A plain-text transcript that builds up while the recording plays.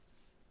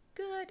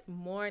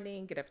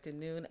morning, good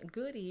afternoon,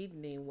 good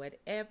evening,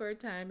 whatever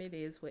time it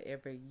is,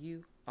 wherever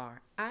you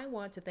are. I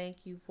want to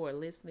thank you for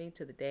listening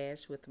to The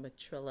Dash with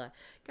Matrilla.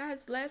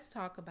 Guys, let's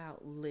talk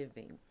about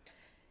living.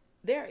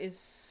 There is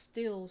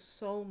still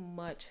so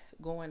much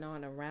going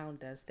on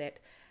around us that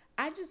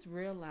I just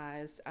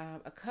realized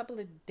a couple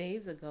of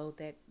days ago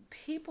that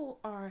people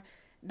are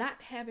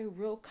not having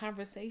real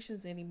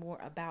conversations anymore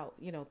about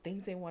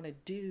things they want to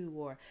do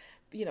or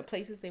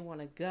places they want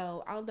to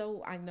go.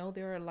 Although I know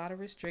there are a lot of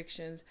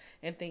restrictions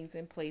and things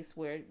in place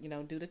where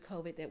due to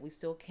COVID that we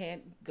still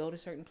can't go to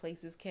certain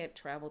places, can't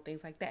travel,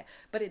 things like that.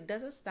 But it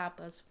doesn't stop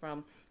us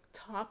from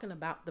talking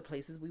about the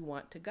places we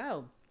want to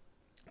go,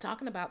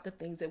 talking about the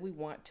things that we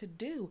want to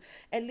do,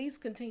 at least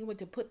continuing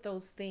to put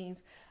those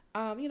things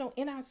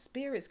in our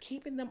spirits,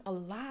 keeping them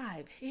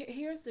alive.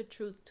 Here's the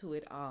truth to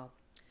it all.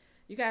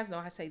 You guys know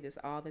I say this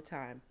all the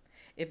time.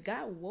 If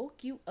God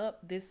woke you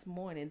up this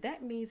morning,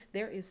 that means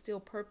there is still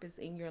purpose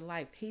in your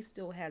life. He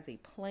still has a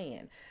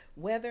plan.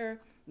 Whether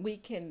we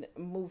can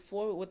move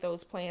forward with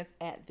those plans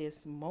at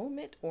this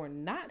moment or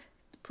not,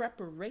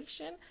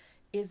 preparation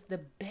is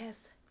the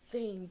best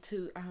thing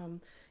to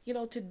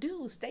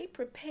do. Stay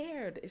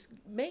prepared.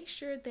 Make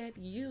sure that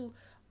you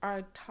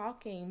are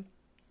talking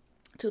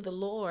to the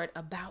Lord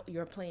about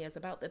your plans,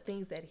 about the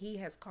things that He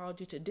has called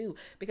you to do.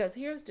 Because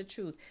here's the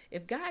truth.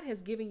 If God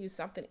has given you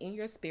something in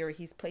your spirit,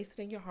 He's placed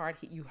it in your heart,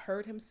 you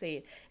heard Him say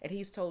it, and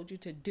He's told you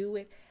to do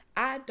it,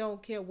 I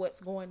don't care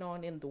what's going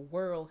on in the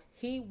world.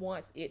 He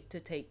wants it to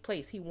take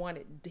place. He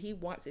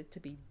wants it to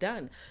be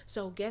done.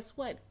 So guess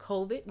what?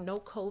 COVID, no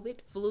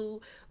COVID,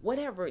 flu,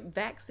 whatever,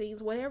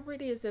 vaccines, whatever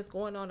it is that's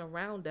going on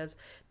around us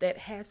that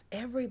has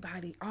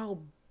everybody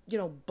all,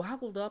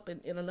 boggled up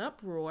in an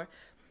uproar.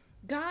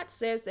 God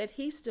says that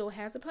He still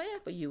has a plan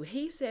for you.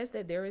 He says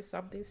that there is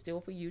something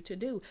still for you to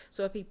do.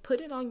 So if He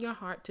put it on your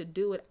heart to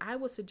do it, I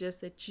would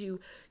suggest that you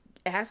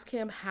ask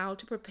Him how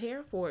to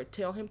prepare for it.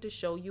 Tell Him to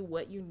show you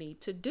what you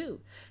need to do.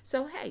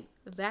 So, hey,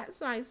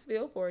 that's my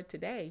spiel for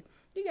today.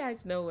 You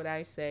guys know what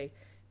I say.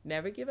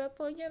 Never give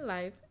up on your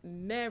life,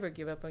 never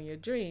give up on your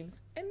dreams,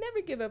 and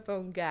never give up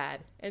on God.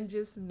 And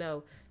just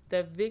know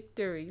the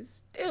victory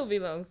still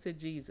belongs to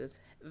Jesus.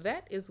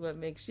 That is what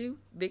makes you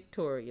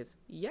victorious.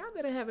 Y'all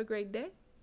better have a great day.